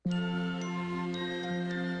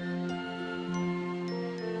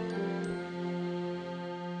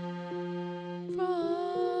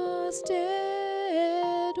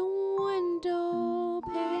frosted window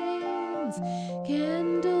panes,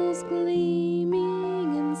 candles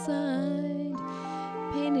gleaming inside,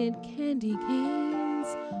 painted candy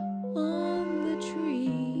canes on the tree.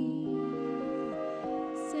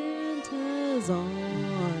 Santa's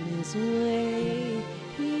on his way,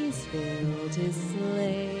 he's filled his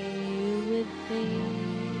sleigh with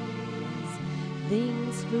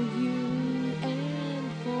things for you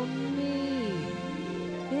and for me.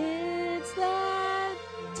 It's that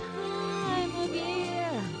time of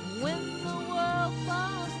year when the world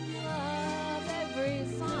falls in love. Every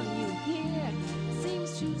song you hear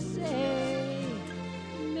seems to say,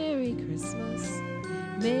 Merry Christmas,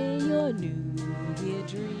 may your New Year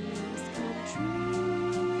dreams come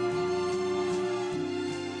true.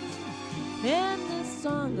 And this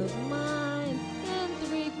song of mine in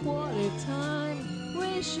three-quarter time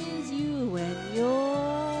wishes you and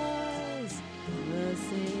yours the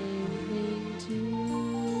same thing too.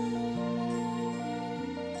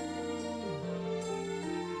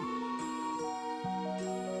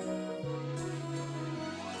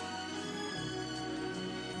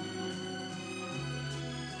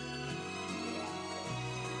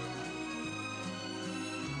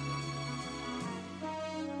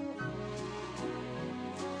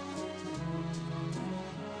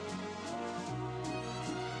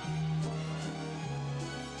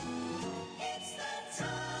 It's the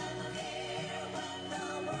time of year when the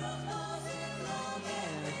world falls in love.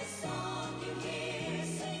 Every song you hear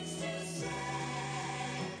seems to say,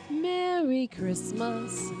 Merry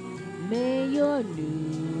Christmas, may your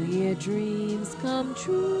New Year dreams come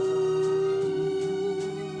true.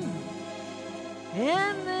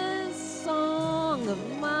 And this song of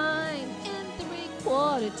mine in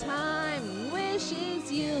three-quarter time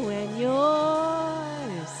wishes you and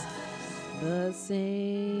yours the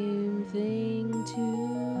same thing